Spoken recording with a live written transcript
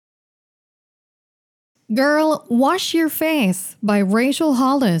Girl, Wash Your Face by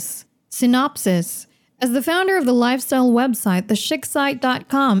Hollis. Synopsis. As the founder of the lifestyle website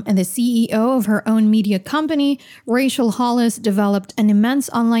theschicksite.com and the CEO of her own media company, Hollis developed an immense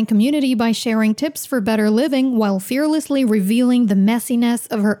online community by sharing tips for better living while fearlessly revealing the messiness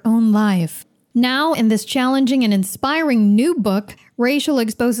of her own life. Now, in this challenging and inspiring new book, Rachel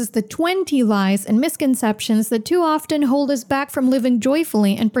exposes the 20 lies and misconceptions that too often hold us back from living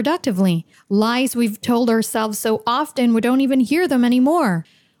joyfully and productively. Lies we've told ourselves so often we don't even hear them anymore.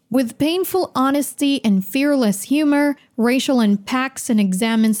 With painful honesty and fearless humor, Rachel unpacks and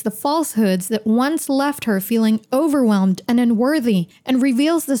examines the falsehoods that once left her feeling overwhelmed and unworthy, and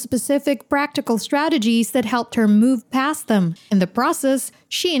reveals the specific practical strategies that helped her move past them. In the process,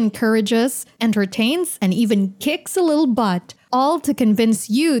 she encourages, entertains, and even kicks a little butt, all to convince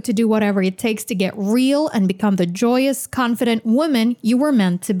you to do whatever it takes to get real and become the joyous, confident woman you were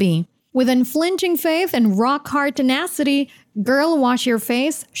meant to be. With unflinching faith and rock-hard tenacity, Girl Wash Your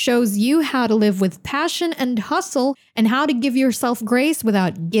Face shows you how to live with passion and hustle and how to give yourself grace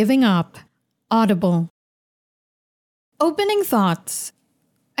without giving up. Audible. Opening thoughts.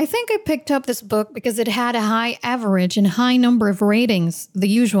 I think I picked up this book because it had a high average and high number of ratings, the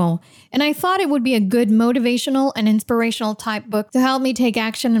usual, and I thought it would be a good motivational and inspirational type book to help me take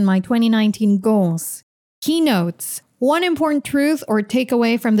action in my 2019 goals. Keynotes. One important truth or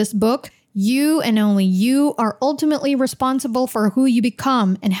takeaway from this book: you and only you are ultimately responsible for who you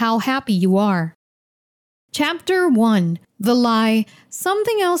become and how happy you are. Chapter 1. The lie,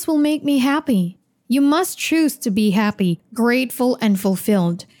 something else will make me happy. You must choose to be happy, grateful, and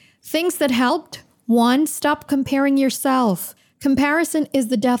fulfilled. Things that helped: 1. Stop comparing yourself. Comparison is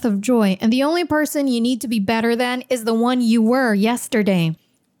the death of joy, and the only person you need to be better than is the one you were yesterday.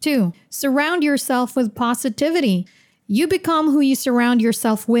 2. Surround yourself with positivity. You become who you surround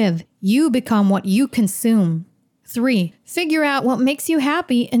yourself with. You become what you consume. 3. Figure out what makes you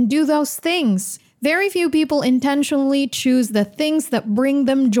happy and do those things. Very few people intentionally choose the things that bring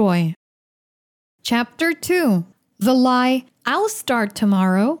them joy. Chapter 2. The lie, I'll start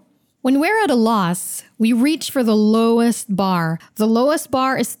tomorrow. When we're at a loss, we reach for the lowest bar. The lowest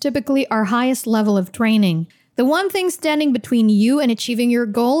bar is typically our highest level of training. The one thing standing between you and achieving your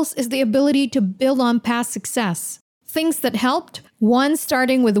goals is the ability to build on past success. Things that helped: 1.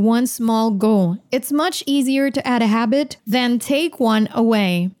 Starting with one small goal. It's much easier to add a habit than take one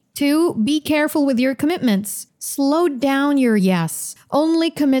away. 2. Be careful with your commitments. Slow down your yes. Only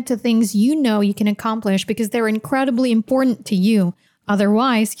commit to things you know you can accomplish because they're incredibly important to you.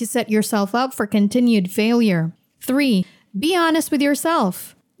 Otherwise, you set yourself up for continued failure. 3. Be honest with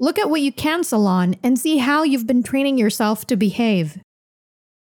yourself. Look at what you cancel on and see how you've been training yourself to behave.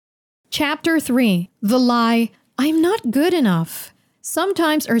 Chapter 3. The lie, I'm not good enough.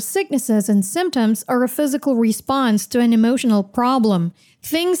 Sometimes our sicknesses and symptoms are a physical response to an emotional problem.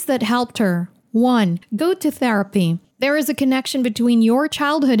 Things that helped her. 1. Go to therapy. There is a connection between your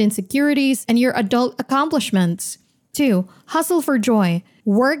childhood insecurities and your adult accomplishments. 2. Hustle for joy.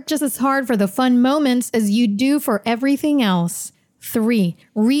 Work just as hard for the fun moments as you do for everything else. 3.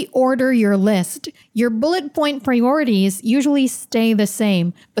 Reorder your list. Your bullet point priorities usually stay the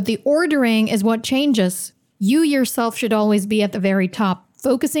same, but the ordering is what changes. You yourself should always be at the very top,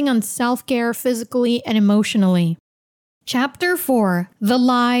 focusing on self-care physically and emotionally. Chapter 4. The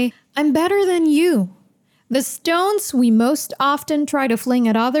lie, I'm better than you. The stones we most often try to fling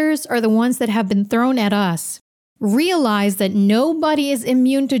at others are the ones that have been thrown at us. Realize that nobody is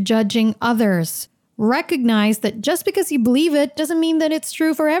immune to judging others. Recognize that just because you believe it doesn't mean that it's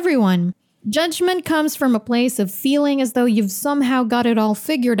true for everyone. Judgment comes from a place of feeling as though you've somehow got it all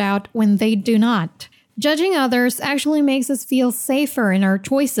figured out when they do not. Judging others actually makes us feel safer in our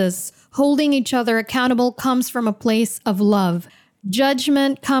choices. Holding each other accountable comes from a place of love.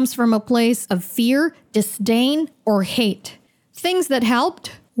 Judgment comes from a place of fear, disdain, or hate. Things that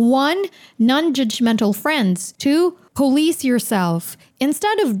helped: 1. Non-judgmental friends. 2. Police yourself.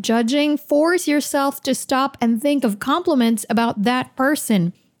 Instead of judging, force yourself to stop and think of compliments about that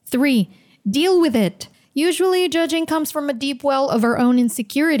person. 3. Deal with it. Usually, judging comes from a deep well of our own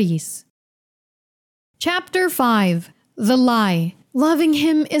insecurities. Chapter 5. The lie. Loving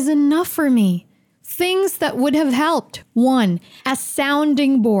him is enough for me. Things that would have helped. 1. A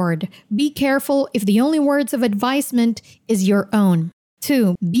sounding board. Be careful if the only words of advisement is your own.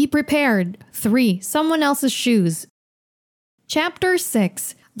 2. Be prepared. 3. Someone else's shoes. Chapter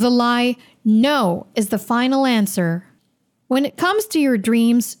 6. The lie. No is the final answer. When it comes to your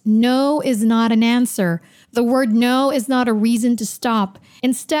dreams, no is not an answer. The word no is not a reason to stop.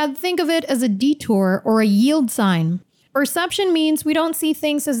 Instead, think of it as a detour or a yield sign. Perception means we don't see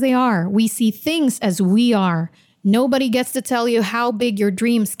things as they are. We see things as we are. Nobody gets to tell you how big your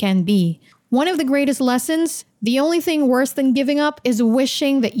dreams can be. One of the greatest lessons, the only thing worse than giving up is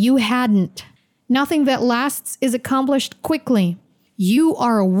wishing that you hadn't. Nothing that lasts is accomplished quickly. You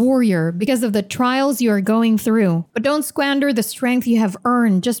are a warrior because of the trials you are going through, but don't squander the strength you have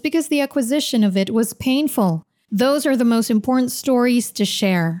earned just because the acquisition of it was painful. Those are the most important stories to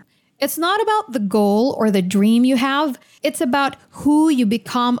share. It's not about the goal or the dream you have. It's about who you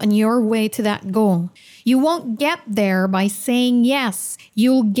become on your way to that goal. You won't get there by saying yes.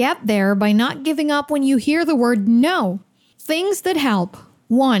 You'll get there by not giving up when you hear the word no. Things that help.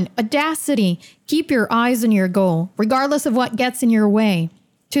 1. Audacity. Keep your eyes on your goal, regardless of what gets in your way.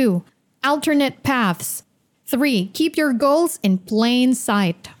 2. Alternate paths. 3. Keep your goals in plain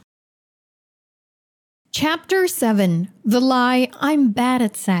sight. Chapter 7. The lie, I'm bad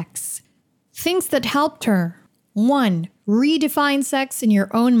at sex. Things that helped her. 1. Redefine sex in your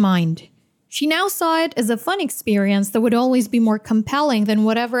own mind. She now saw it as a fun experience that would always be more compelling than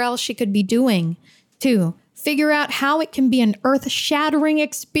whatever else she could be doing. 2. Figure out how it can be an earth-shattering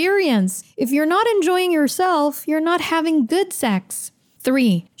experience. If you're not enjoying yourself, you're not having good sex.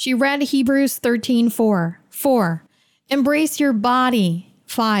 3. She read Hebrews 13:4. 4. Embrace your body.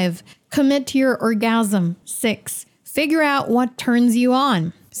 5. Commit to your orgasm. 6. Figure out what turns you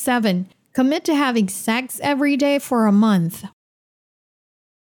on. 7. Commit to having sex every day for a month.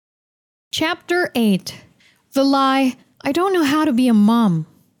 Chapter 8. The lie, I don't know how to be a mom.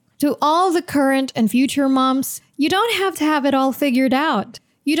 To all the current and future moms, you don't have to have it all figured out.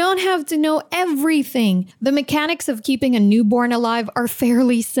 You don't have to know everything. The mechanics of keeping a newborn alive are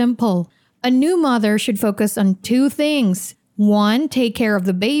fairly simple. A new mother should focus on 2 things. 1, take care of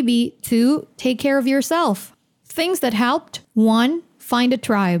the baby. 2, take care of yourself. Things that helped. 1, find a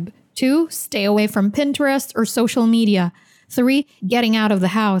tribe. 2, stay away from Pinterest or social media. 3, getting out of the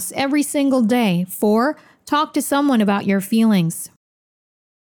house every single day. 4, talk to someone about your feelings.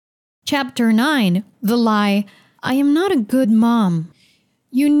 Chapter 9. The lie, I am not a good mom.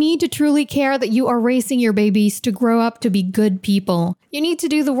 You need to truly care that you are raising your babies to grow up to be good people. You need to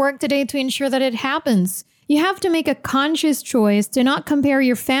do the work today to ensure that it happens. You have to make a conscious choice to not compare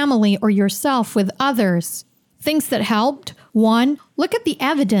your family or yourself with others. Things that helped. 1, look at the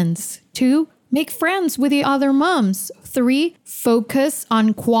evidence. 2, make friends with the other moms. 3, focus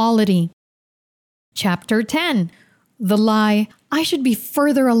on quality. Chapter 10. The lie, I should be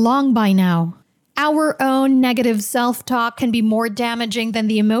further along by now. Our own negative self-talk can be more damaging than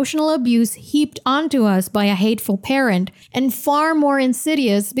the emotional abuse heaped onto us by a hateful parent, and far more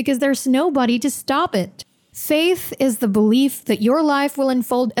insidious because there's nobody to stop it. Faith is the belief that your life will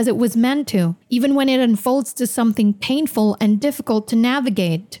unfold as it was meant to, even when it unfolds to something painful and difficult to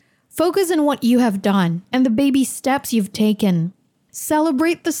navigate. Focus on what you have done and the baby steps you've taken.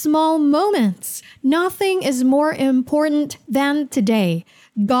 Celebrate the small moments. Nothing is more important than today.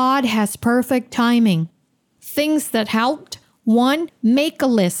 God has perfect timing. Things that helped. 1, make a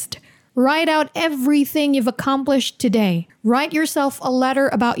list. Write out everything you've accomplished today. Write yourself a letter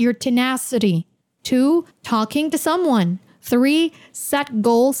about your tenacity. 2, talking to someone. 3, set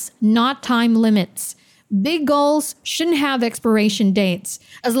goals, not time limits. Big goals shouldn't have expiration dates.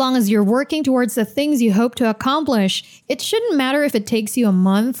 As long as you're working towards the things you hope to accomplish, it shouldn't matter if it takes you a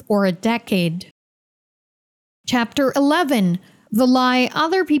month or a decade. Chapter 11. The lie,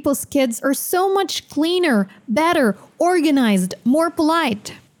 other people's kids are so much cleaner, better, organized, more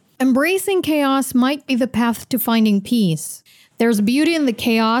polite. Embracing chaos might be the path to finding peace. There's beauty in the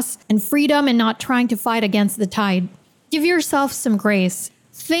chaos and freedom in not trying to fight against the tide. Give yourself some grace.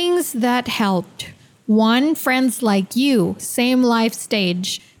 Things that helped. 1, friends like you, same life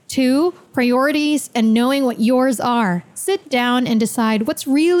stage. 2, priorities and knowing what yours are. Sit down and decide what's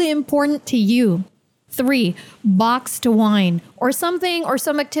really important to you. 3, box to wine, or something or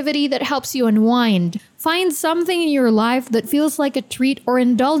some activity that helps you unwind. Find something in your life that feels like a treat or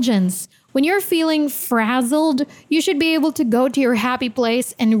indulgence. When you're feeling frazzled, you should be able to go to your happy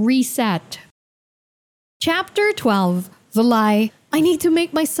place and reset. Chapter 12. The lie, I need to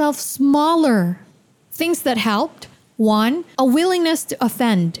make myself smaller. Things that helped. 1, a willingness to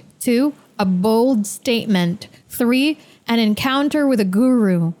offend. 2, a bold statement. 3, an encounter with a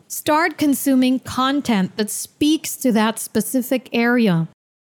guru. Start consuming content that speaks to that specific area.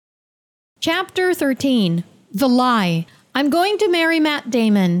 Chapter 13. The lie, I'm going to marry Matt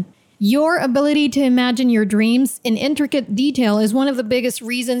Damon. Your ability to imagine your dreams in intricate detail is one of the biggest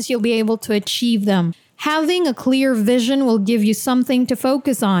reasons you'll be able to achieve them. Having a clear vision will give you something to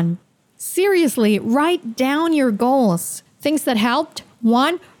focus on. Seriously, write down your goals. Things that helped.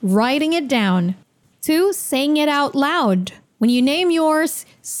 1, writing it down. 2. Saying it out loud. When you name yours,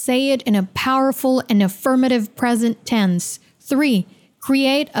 say it in a powerful and affirmative present tense. 3.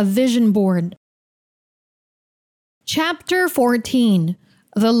 Create a vision board. Chapter 14.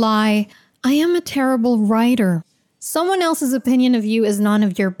 The lie, I am a terrible writer. Someone else's opinion of you is none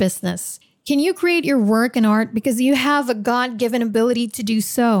of your business. Can you create your work and art because you have a God-given ability to do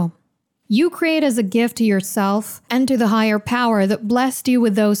so? You create as a gift to yourself and to the higher power that blessed you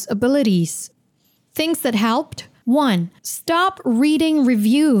with those abilities. Things that helped. 1. Stop reading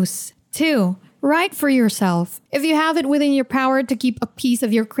reviews. 2. Write for yourself. If you have it within your power to keep a piece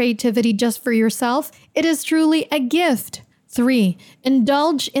of your creativity just for yourself, it is truly a gift. 3.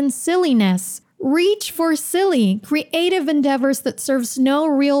 Indulge in silliness. Reach for silly, creative endeavors that serves no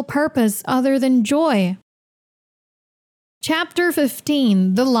real purpose other than joy. Chapter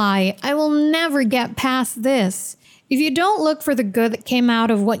 15. The lie, I will never get past this. If you don't look for the good that came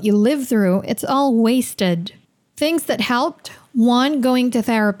out of what you lived through, it's all wasted. Things that helped. 1. Going to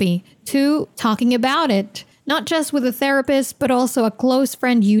therapy. 2. Talking about it. Not just with a therapist, but also a close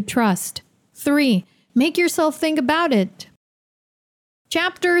friend you trust. 3. Make yourself think about it.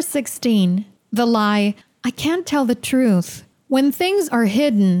 Chapter 16. The lie, I can't tell the truth. When things are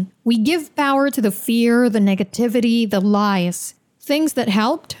hidden, we give power to the fear, the negativity, the lies. Things that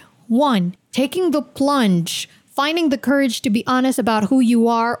helped. 1. Taking the plunge. Finding the courage to be honest about who you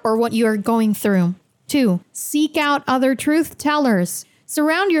are or what you are going through. 2. Seek out other truth tellers.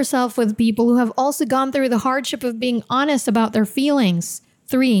 Surround yourself with people who have also gone through the hardship of being honest about their feelings.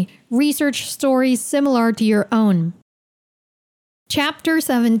 3. Research stories similar to your own. Chapter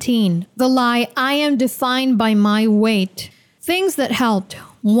 17. The lie, I am defined by my weight. Things that helped.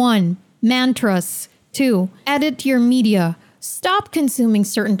 1. Mantras. 2. Edit your media. Stop consuming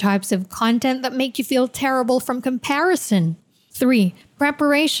certain types of content that make you feel terrible from comparison. 3.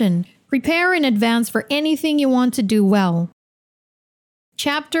 Preparation. Prepare in advance for anything you want to do well.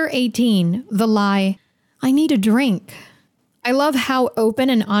 Chapter 18. The lie, I need a drink. I love how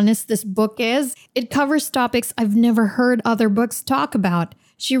open and honest this book is. It covers topics I've never heard other books talk about.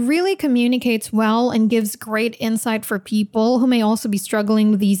 She really communicates well and gives great insight for people who may also be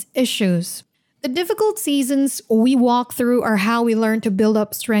struggling with these issues. The difficult seasons we walk through are how we learn to build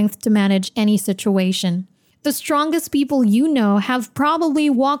up strength to manage any situation. The strongest people you know have probably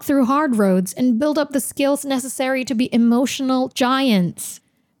walked through hard roads and built up the skills necessary to be emotional giants.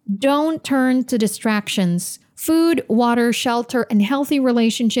 Don't turn to distractions. Food, water, shelter, and healthy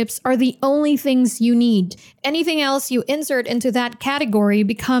relationships are the only things you need. Anything else you insert into that category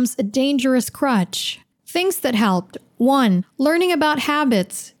becomes a dangerous crutch. Things that helped. 1. Learning about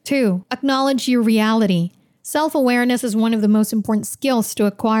habits. 2. Acknowledge your reality. Self-awareness is one of the most important skills to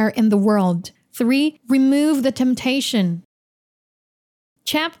acquire in the world. 3. Remove the temptation.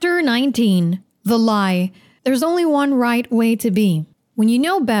 Chapter 19. The lie. There's only one right way to be. When you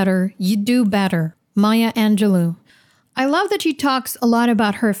know better, you do better. Maya Angelou. I love that she talks a lot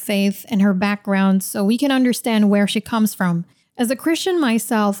about her faith and her background so we can understand where she comes from. As a Christian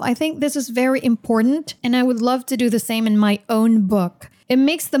myself, I think this is very important and I would love to do the same in my own book. It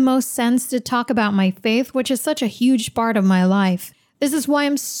makes the most sense to talk about my faith, which is such a huge part of my life. This is why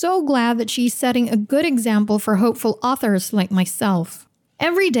I'm so glad that she's setting a good example for hopeful authors like myself.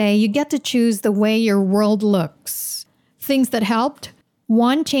 Every day, you get to choose the way your world looks. Things that helped.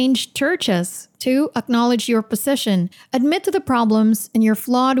 1. Change churches. 2. Acknowledge your position. Admit to the problems and your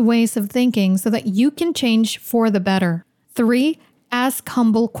flawed ways of thinking so that you can change for the better. 3. Ask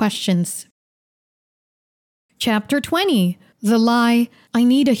humble questions. Chapter 20. The lie, I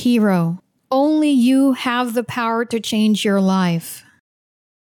need a hero. Only you have the power to change your life.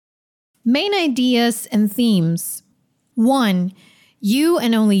 Main ideas and themes. 1. You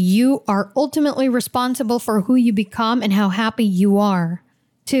and only you are ultimately responsible for who you become and how happy you are.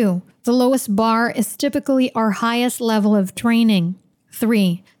 2. The lowest bar is typically our highest level of training.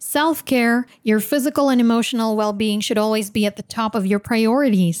 3. Self-care, your physical and emotional well-being should always be at the top of your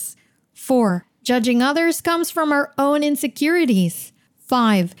priorities. 4. Judging others comes from our own insecurities.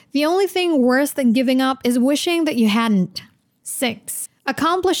 5. The only thing worse than giving up is wishing that you hadn't. 6.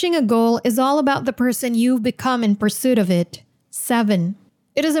 Accomplishing a goal is all about the person you've become in pursuit of it. 7.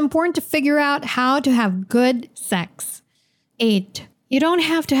 It is important to figure out how to have good sex. 8. You don't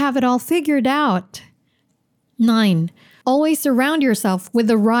have to have it all figured out. 9. Always surround yourself with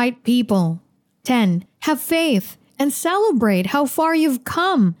the right people. 10. Have faith and celebrate how far you've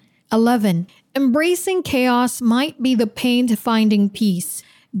come. 11. Embracing chaos might be the pain to finding peace.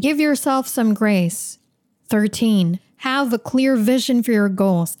 Give yourself some grace. 13. Have a clear vision for your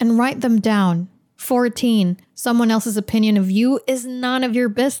goals and write them down. 14. Someone else's opinion of you is none of your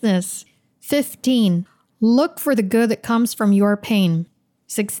business. 15. Look for the good that comes from your pain.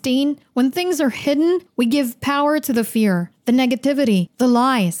 16. When things are hidden, we give power to the fear, the negativity, the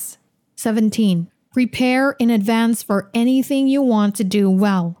lies. 17. Prepare in advance for anything you want to do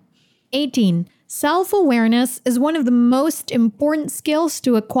well. 18. Self-awareness is one of the most important skills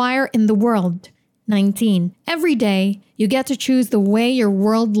to acquire in the world. 19. Every day, you get to choose the way your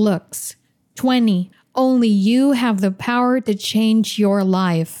world looks. 20. Only you have the power to change your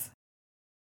life.